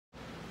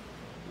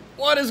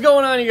What is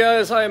going on, you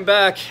guys? I am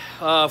back.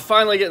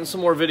 Finally getting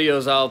some more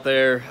videos out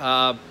there.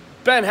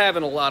 Been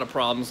having a lot of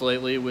problems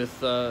lately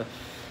with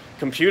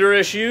computer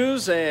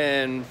issues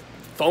and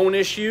phone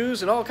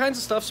issues and all kinds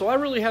of stuff, so I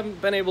really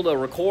haven't been able to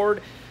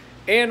record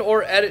and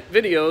or edit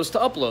videos to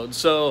upload.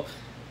 So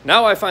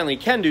now I finally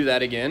can do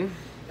that again,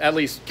 at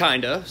least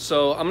kinda.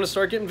 So I'm gonna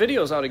start getting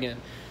videos out again.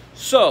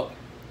 So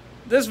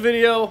this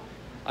video,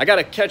 I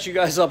gotta catch you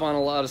guys up on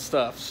a lot of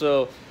stuff.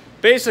 So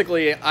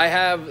basically, I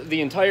have the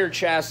entire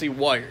chassis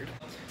wired.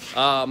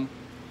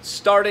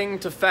 Starting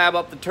to fab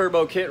up the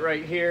turbo kit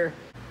right here.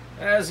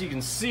 As you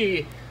can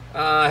see,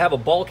 I have a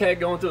bulkhead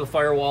going through the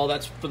firewall.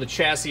 That's for the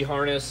chassis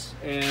harness,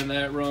 and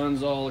that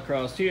runs all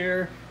across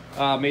here.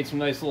 Made some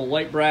nice little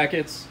light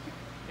brackets,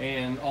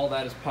 and all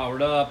that is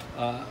powered up.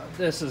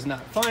 This is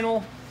not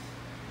final,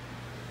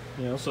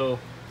 you know, so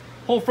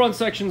whole front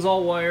section's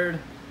all wired.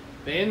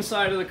 The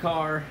inside of the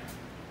car,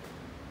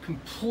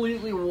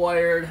 completely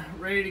wired,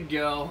 ready to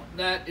go.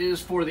 That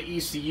is for the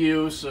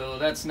ECU, so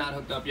that's not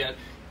hooked up yet.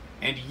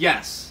 And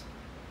yes,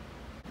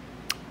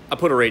 I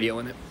put a radio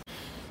in it.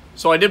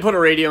 So I did put a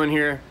radio in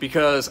here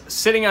because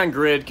sitting on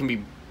grid can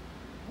be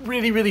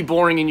really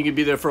boring and you could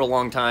be there for a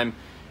long time.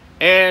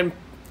 And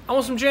I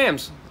want some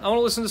jams. I want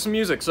to listen to some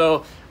music. So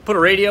I put a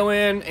radio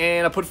in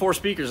and I put 4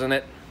 speakers in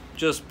it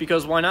just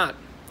because why not?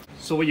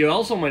 So what you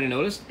also might have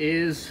noticed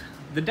is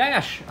the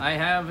dash. I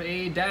have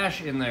a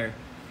dash in there.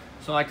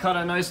 So I cut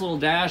a nice little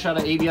dash out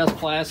of ABS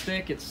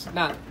plastic. It's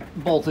not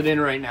bolted in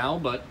right now,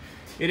 but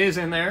it is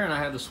in there, and I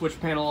have the switch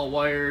panel all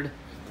wired.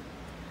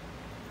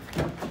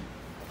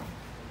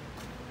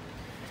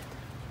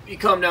 You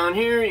come down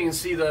here, you can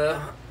see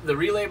the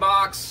relay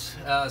box,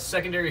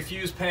 secondary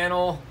fuse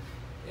panel,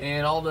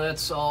 and all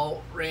that's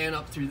all ran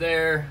up through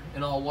there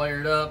and all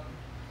wired up.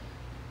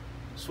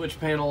 Switch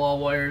panel all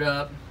wired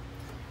up.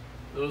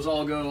 Those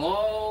all go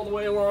all the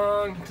way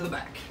along to the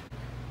back.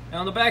 Now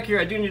in the back here,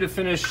 I do need to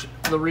finish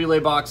the relay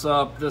box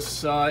up.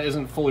 This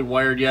isn't fully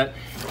wired yet,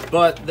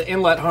 but the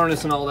inlet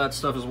harness and all that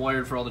stuff is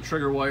wired for all the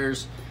trigger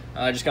wires.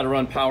 I just got to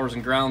run powers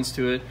and grounds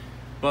to it,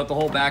 but the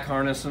whole back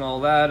harness and all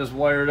that is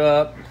wired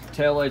up.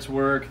 Taillights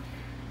work.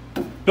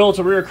 Built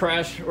a rear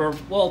crash, or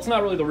well, it's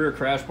not really the rear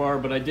crash bar,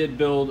 but I did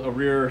build a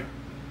rear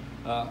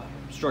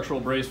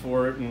structural brace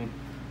for it and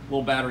a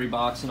little battery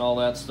box and all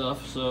that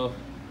stuff. So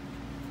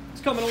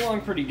it's coming along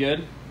pretty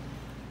good.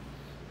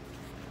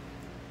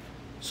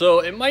 So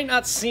it might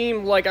not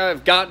seem like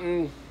I've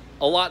gotten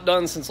a lot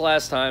done since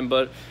last time,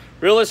 but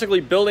realistically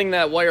building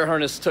that wire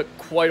harness took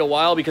quite a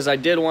while because I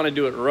did want to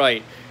do it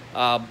right.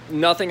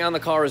 Nothing on the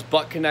car is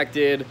butt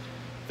connected.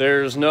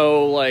 There's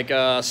no like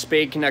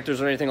spade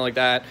connectors or anything like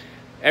that.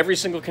 Every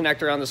single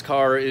connector on this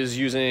car is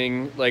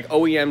using like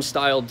OEM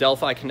style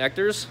Delphi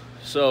connectors.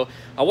 So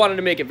I wanted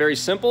to make it very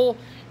simple,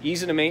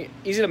 easy to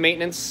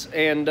maintenance,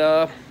 and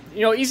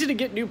you know, easy to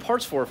get new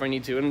parts for if I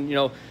need to. And you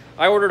know,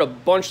 I ordered a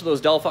bunch of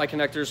those Delphi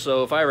connectors,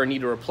 so if I ever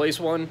need to replace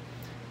one,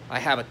 I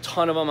have a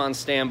ton of them on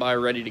standby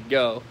ready to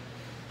go.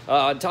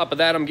 On top of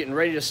that, I'm getting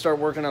ready to start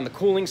working on the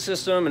cooling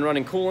system and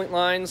running coolant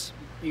lines.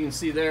 You can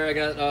see there I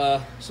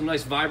got some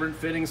nice vibrant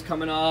fittings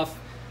coming off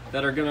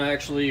that are going to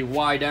actually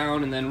Y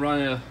down and then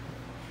run a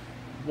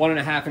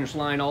 1.5 inch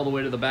line all the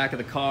way to the back of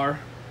the car.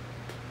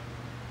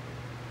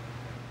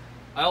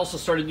 I also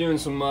started doing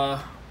some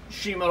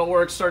sheet metal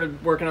work,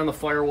 started working on the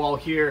firewall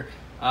here.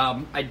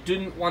 I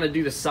didn't want to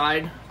do the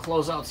side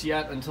closeouts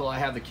yet until I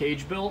have the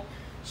cage built,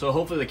 so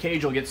hopefully the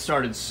cage will get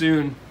started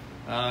soon.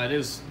 It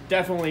is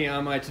definitely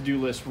on my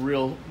to-do list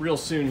real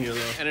soon here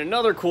though. And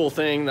another cool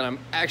thing that I'm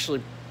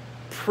actually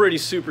pretty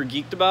super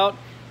geeked about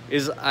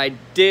is I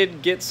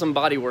did get some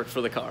body work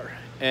for the car,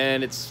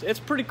 and it's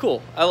pretty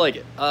cool. I like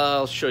it.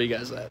 I'll show you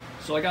guys that.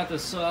 So I got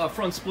this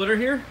front splitter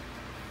here,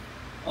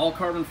 all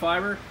carbon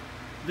fiber.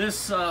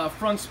 This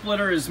front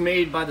splitter is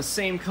made by the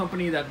same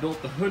company that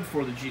built the hood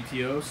for the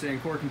GTO,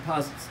 Sancor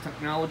Composites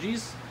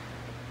Technologies.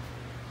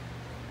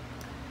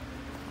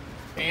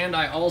 And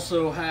I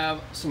also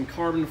have some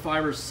carbon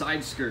fiber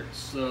side skirts,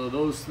 so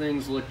those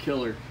things look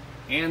killer.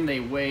 And they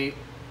weigh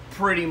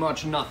pretty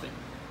much nothing.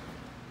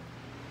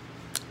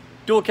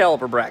 Dual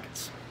caliper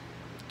brackets.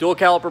 Dual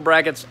caliper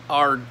brackets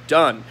are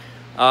done.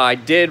 I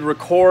did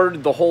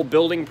record the whole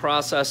building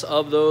process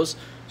of those.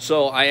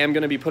 So I am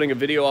going to be putting a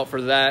video out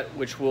for that,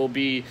 which will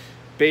be,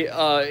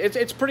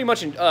 it's pretty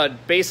much a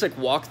basic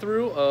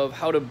walkthrough of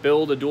how to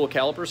build a dual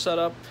caliper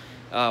setup.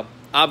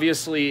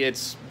 Obviously,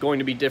 it's going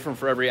to be different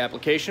for every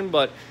application,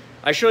 but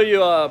I show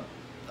you a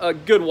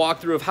good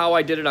walkthrough of how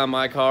I did it on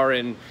my car,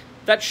 and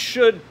that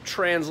should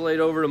translate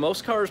over to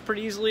most cars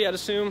pretty easily, I'd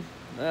assume.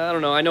 I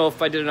don't know. I know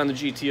if I did it on the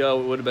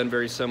GTO, it would have been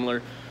very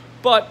similar.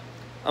 But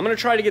I'm going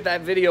to try to get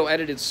that video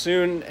edited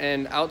soon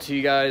and out to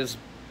you guys,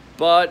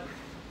 but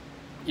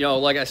you know,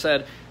 like I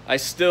said, I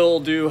still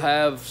do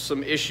have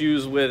some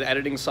issues with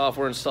editing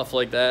software and stuff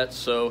like that,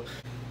 so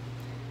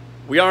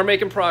we are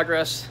making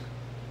progress.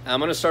 I'm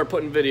going to start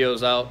putting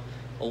videos out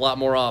a lot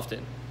more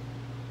often.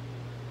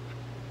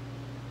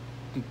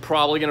 I'm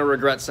probably going to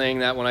regret saying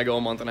that when I go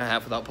a month and a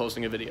half without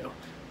posting a video.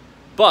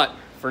 But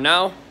for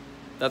now,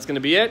 that's going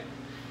to be it.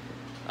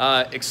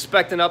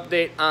 Expect an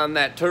update on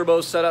that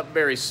turbo setup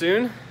very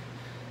soon.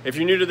 If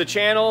you're new to the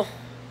channel,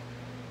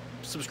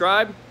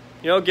 subscribe,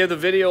 give the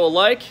video a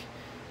like.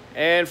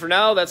 And for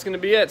now, that's going to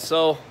be it.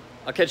 So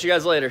I'll catch you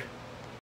guys later.